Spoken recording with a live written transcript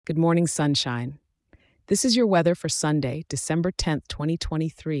Good morning, sunshine. This is your weather for Sunday, December 10th,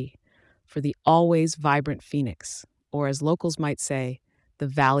 2023, for the always vibrant Phoenix, or as locals might say, the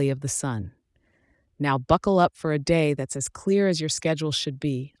Valley of the Sun. Now, buckle up for a day that's as clear as your schedule should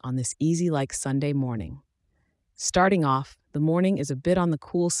be on this easy like Sunday morning. Starting off, the morning is a bit on the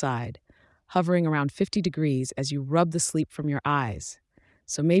cool side, hovering around 50 degrees as you rub the sleep from your eyes.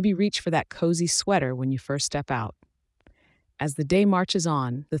 So maybe reach for that cozy sweater when you first step out. As the day marches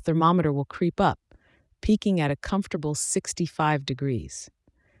on, the thermometer will creep up, peaking at a comfortable 65 degrees.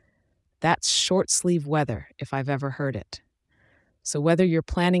 That's short sleeve weather, if I've ever heard it. So, whether you're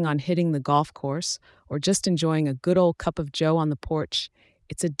planning on hitting the golf course or just enjoying a good old cup of joe on the porch,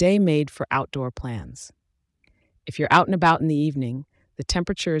 it's a day made for outdoor plans. If you're out and about in the evening, the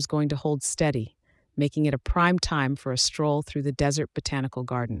temperature is going to hold steady, making it a prime time for a stroll through the desert botanical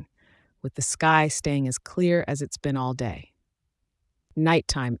garden, with the sky staying as clear as it's been all day.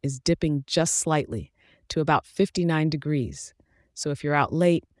 Nighttime is dipping just slightly to about 59 degrees, so if you're out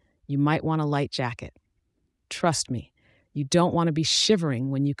late, you might want a light jacket. Trust me, you don't want to be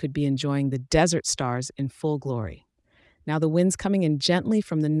shivering when you could be enjoying the desert stars in full glory. Now, the wind's coming in gently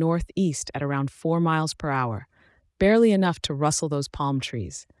from the northeast at around 4 miles per hour, barely enough to rustle those palm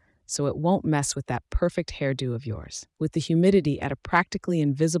trees, so it won't mess with that perfect hairdo of yours. With the humidity at a practically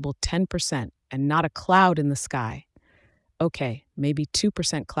invisible 10% and not a cloud in the sky, okay, maybe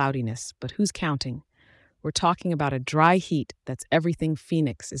 2% cloudiness, but who's counting? We're talking about a dry heat that's everything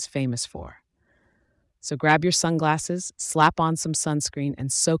Phoenix is famous for. So grab your sunglasses, slap on some sunscreen,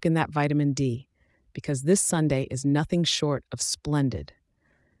 and soak in that vitamin D, because this Sunday is nothing short of splendid.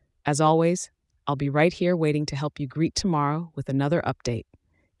 As always, I'll be right here waiting to help you greet tomorrow with another update.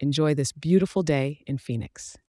 Enjoy this beautiful day in Phoenix.